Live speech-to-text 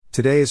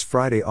Today is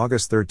Friday,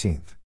 August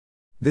 13th.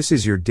 This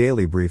is your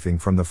daily briefing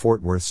from the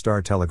Fort Worth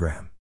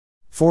Star-Telegram.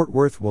 Fort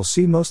Worth will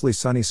see mostly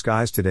sunny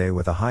skies today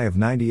with a high of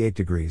 98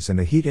 degrees and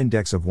a heat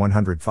index of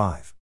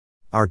 105.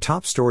 Our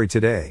top story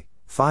today: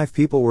 5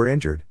 people were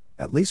injured,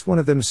 at least one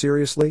of them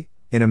seriously,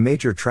 in a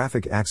major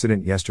traffic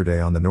accident yesterday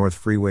on the North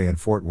Freeway in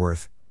Fort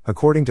Worth,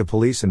 according to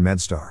police and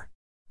MedStar.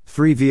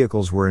 3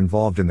 vehicles were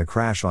involved in the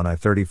crash on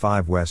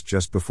I-35 West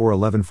just before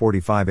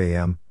 11:45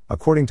 a.m.,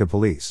 according to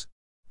police.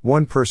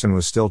 One person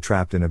was still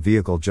trapped in a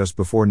vehicle just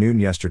before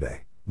noon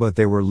yesterday, but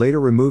they were later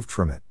removed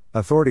from it,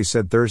 authorities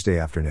said Thursday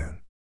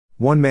afternoon.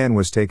 One man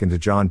was taken to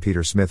John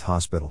Peter Smith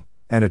Hospital,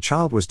 and a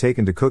child was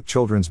taken to Cook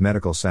Children's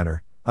Medical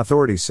Center,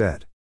 authorities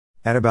said.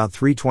 At about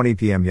 3:20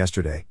 p.m.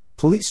 yesterday,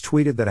 police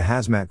tweeted that a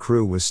hazmat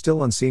crew was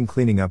still on scene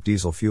cleaning up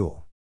diesel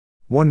fuel.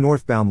 One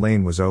northbound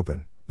lane was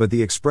open, but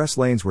the express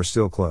lanes were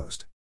still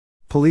closed.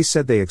 Police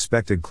said they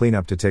expected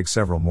cleanup to take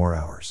several more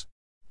hours.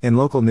 In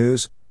local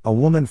news, a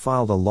woman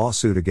filed a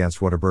lawsuit against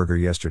Whataburger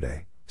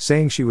yesterday,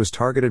 saying she was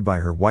targeted by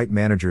her white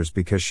managers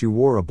because she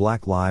wore a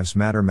Black Lives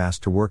Matter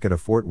mask to work at a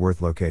Fort Worth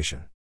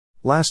location.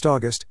 Last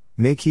August,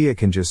 Nakia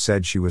Kinjus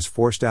said she was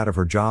forced out of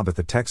her job at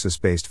the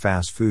Texas-based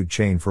fast food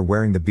chain for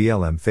wearing the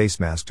BLM face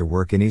mask to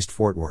work in East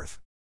Fort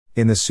Worth.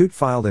 In the suit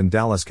filed in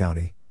Dallas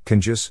County,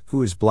 Kinjus,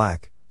 who is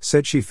black,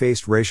 said she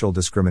faced racial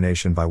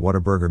discrimination by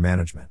Whataburger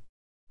management.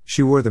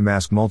 She wore the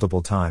mask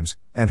multiple times,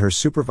 and her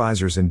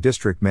supervisors and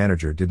district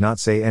manager did not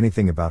say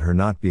anything about her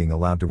not being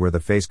allowed to wear the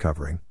face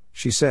covering,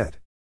 she said.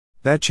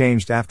 That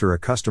changed after a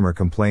customer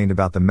complained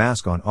about the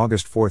mask on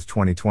August 4,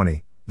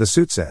 2020, the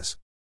suit says.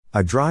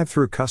 A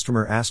drive-through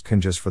customer asked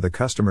Kinjus for the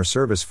customer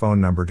service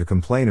phone number to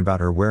complain about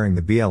her wearing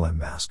the BLM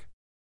mask.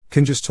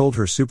 Kinjus told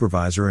her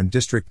supervisor and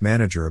district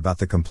manager about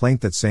the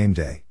complaint that same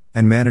day,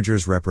 and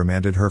managers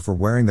reprimanded her for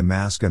wearing the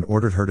mask and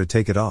ordered her to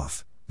take it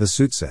off, the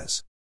suit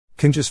says.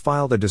 Kinjus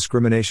filed a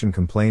discrimination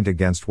complaint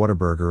against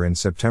Whataburger in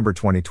September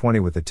 2020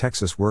 with the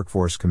Texas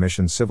Workforce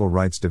Commission Civil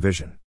Rights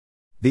Division.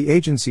 The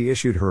agency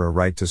issued her a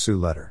right to sue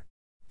letter.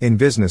 In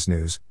business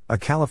news, a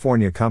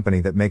California company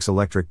that makes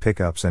electric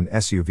pickups and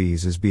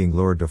SUVs is being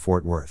lured to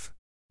Fort Worth.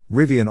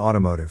 Rivian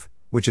Automotive,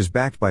 which is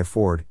backed by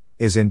Ford,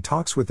 is in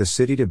talks with the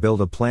city to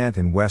build a plant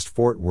in West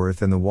Fort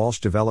Worth in the Walsh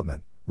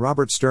Development,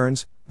 Robert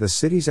Stearns, the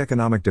city's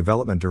economic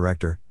development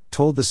director,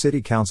 told the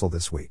city council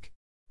this week.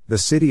 The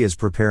city is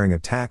preparing a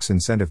tax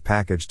incentive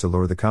package to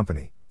lure the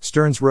company,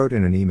 Stearns wrote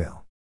in an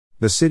email.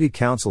 The city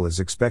council is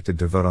expected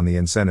to vote on the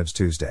incentives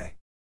Tuesday.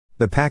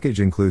 The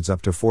package includes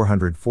up to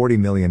 $440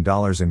 million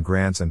in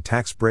grants and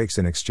tax breaks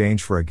in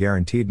exchange for a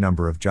guaranteed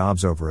number of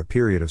jobs over a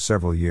period of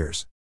several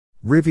years.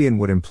 Rivian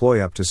would employ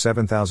up to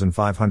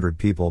 7,500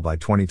 people by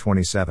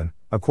 2027,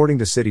 according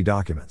to city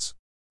documents.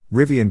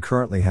 Rivian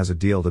currently has a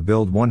deal to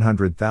build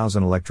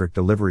 100,000 electric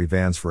delivery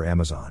vans for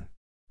Amazon.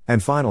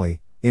 And finally,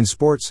 in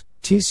sports,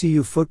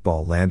 TCU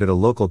football landed a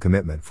local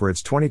commitment for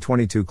its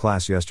 2022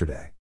 class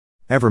yesterday.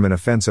 Everman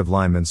offensive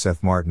lineman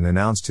Seth Martin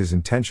announced his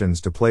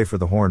intentions to play for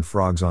the Horned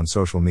Frogs on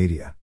social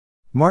media.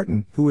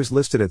 Martin, who is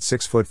listed at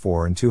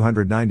 6'4" and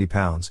 290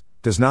 pounds,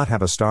 does not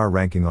have a star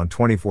ranking on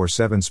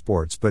 24/7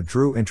 Sports but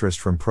drew interest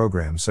from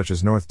programs such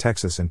as North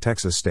Texas and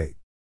Texas State.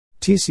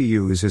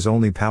 TCU is his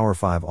only Power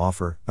 5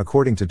 offer,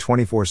 according to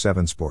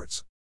 24/7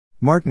 Sports.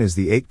 Martin is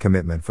the 8th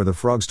commitment for the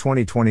Frogs'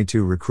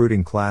 2022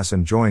 recruiting class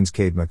and joins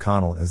Cade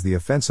McConnell as the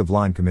offensive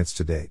line commits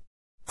to date.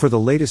 For the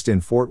latest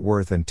in Fort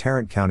Worth and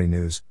Tarrant County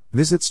news,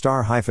 visit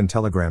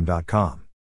star-telegram.com.